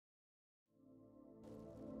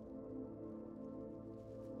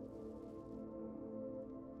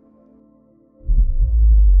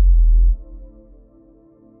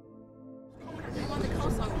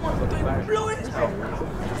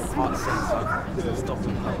Stop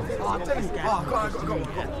him. I'll tell you. Go on.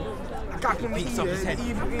 I can't give me off his head.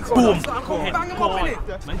 Boom. Bang him up in it.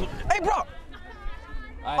 Hey, bro.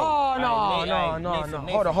 Oh, no.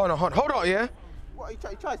 Hold on, yeah? What, you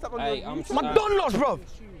try step on my Don lost, bro.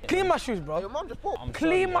 Clean my shoes, bro. Your mum just bought.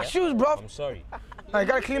 Clean my shoes, bro. I'm sorry. I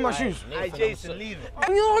gotta clean my shoes. Hey, Jason, leave it.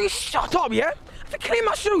 And you know, you shut up, yeah? I have to clean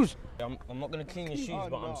my shoes. I'm not gonna clean your shoes,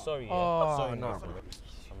 but I'm sorry. Yeah? Oh, sorry, no. I'm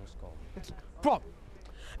just going. Bro.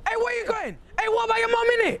 Hey, where you going? Hey, what about your mum,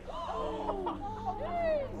 innit?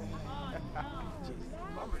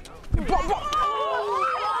 Bro.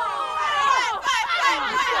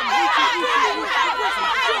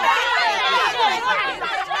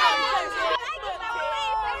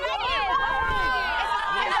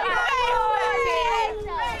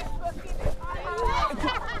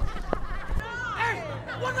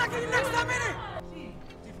 What's that getting next time, innit? Do you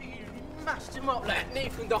think you mashed him up like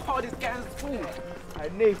Nathan, the hardest guy in school?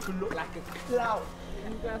 And Nathan looked like a clown.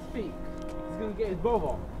 When you guys speak, he's gonna get his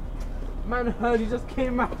brother. Man heard he just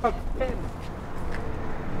came out of pen.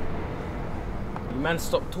 You man,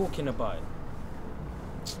 stop talking about it.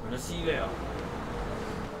 I'm gonna see you later.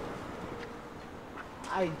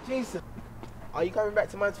 Hey, Jason, are you coming back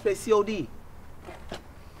to mine to play COD?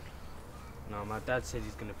 No, my dad said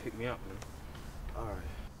he's gonna pick me up, man. Alright.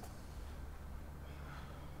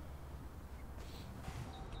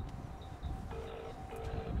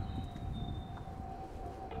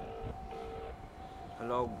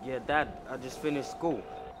 Hello, yeah, Dad. I just finished school.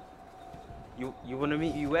 You wanna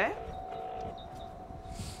meet you where?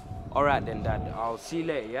 All right then, Dad. I'll see you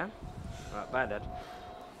later, yeah? All right, bye, Dad.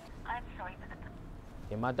 I'm sorry, but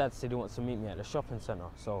Yeah, my dad said he wants to meet me at the shopping centre,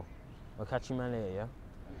 so I'll catch you man later, yeah?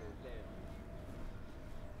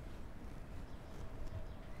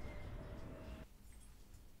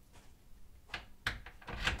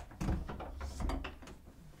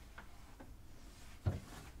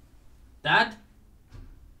 Dad?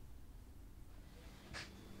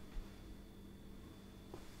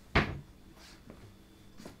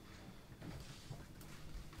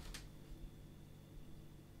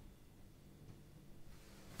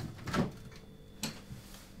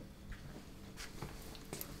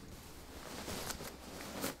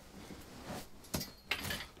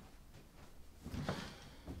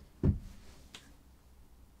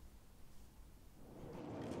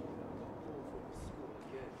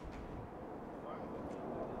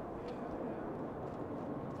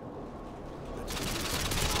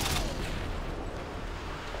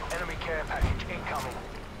 Enemy care package incoming.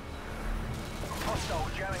 Hostile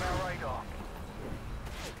jamming our radar.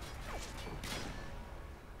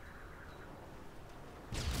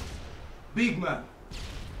 Bigman.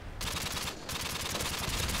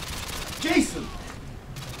 Jason.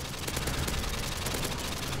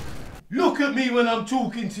 Look at me when I'm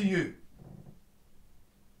talking to you.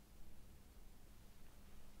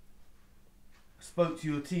 I spoke to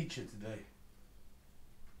your teacher today.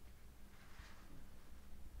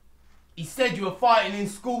 He said you were fighting in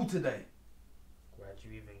school today. Why do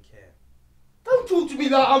you even care? Don't talk to me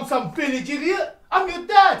like I'm some village idiot. I'm your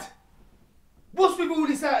dad. What's with all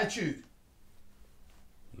this attitude?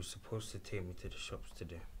 You were supposed to take me to the shops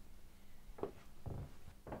today.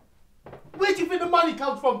 Where do you think the money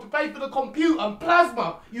comes from to pay for the computer and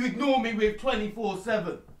plasma you ignore me with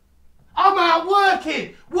 24/7? I'm out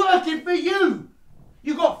working for you.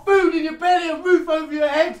 You got food in your belly, a roof over your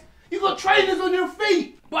head. You got trainers on your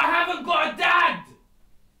feet, but I haven't got a dad.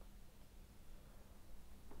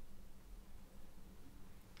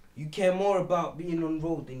 You care more about being on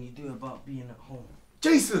road than you do about being at home.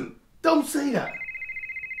 Jason, don't say that.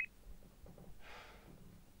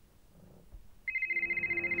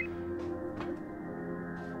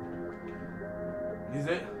 Is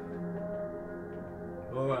it?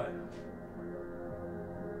 All right.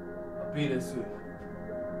 I'll be there soon.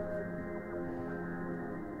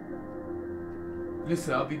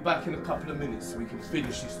 Listen, I'll be back in a couple of minutes so we can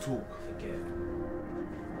finish this talk. Forget it.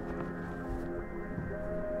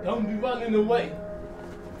 Don't be running away.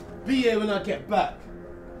 Be here when I get back.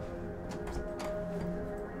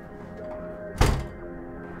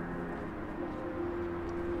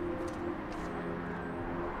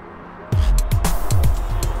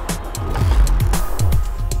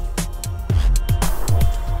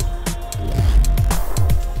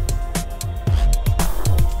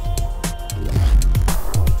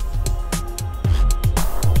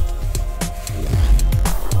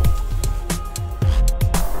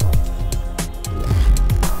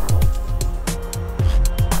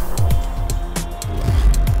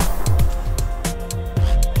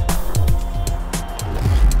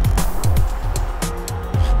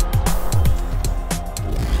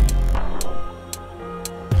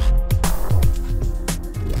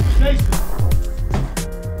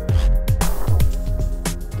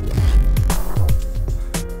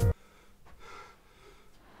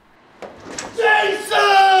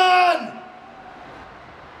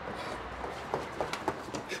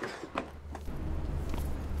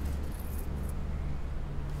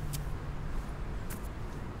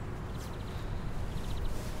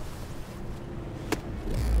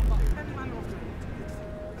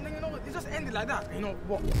 ended like that. You know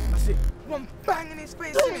what? That's it. One bang in his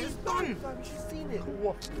face and it's done. Fam, you should seen it.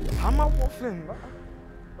 What? How am I waffling?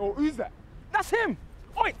 Oh, who's that? That's him.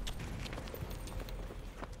 Oi!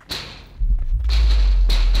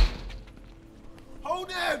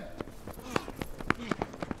 Hold him!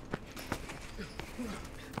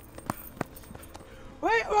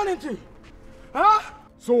 Where you running to? Huh?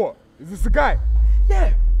 So what? Is this the guy?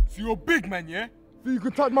 Yeah. So you're Bigman, yeah? So you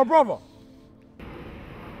could touch my brother?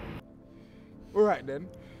 Alright then.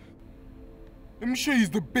 Let me show you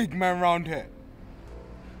the big man round here.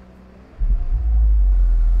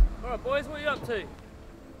 Alright boys, what are you up to?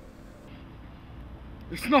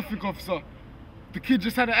 It's nothing, officer. The kid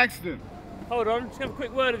just had an accident. Hold on, just have a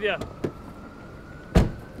quick word with you.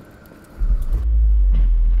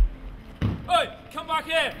 Oi, come back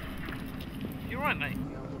here! You alright, mate?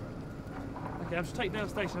 Okay, I'll just take you down the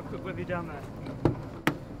station, have a quick word with you down there.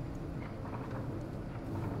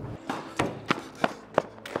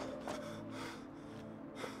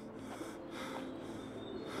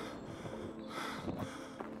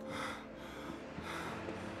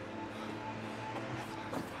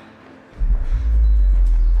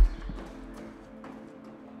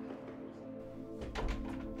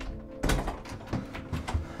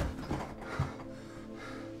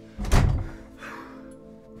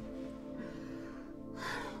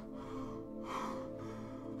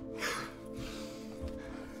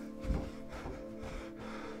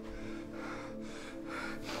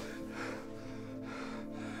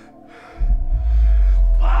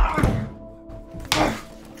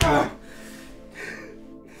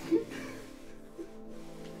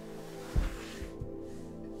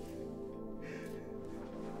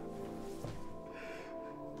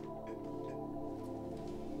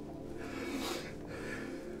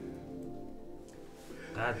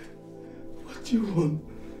 Dad. What do you want?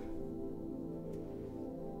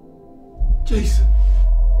 Jason.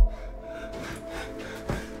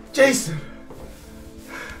 Jason!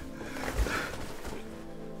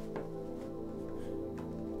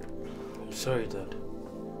 I'm sorry, Dad.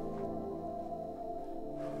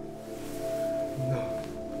 No.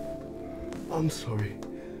 I'm sorry.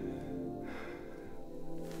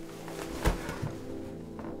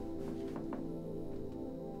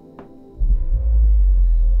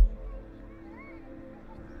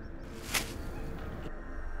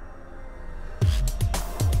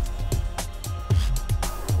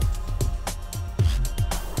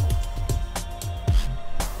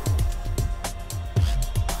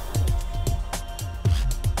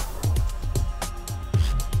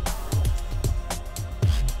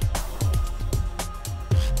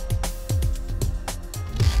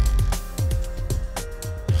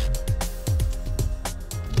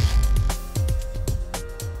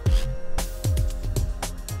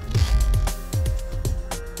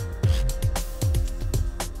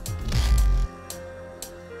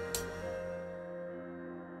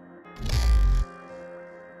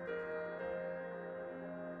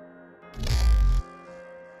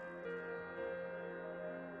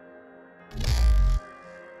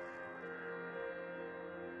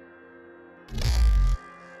 Dad.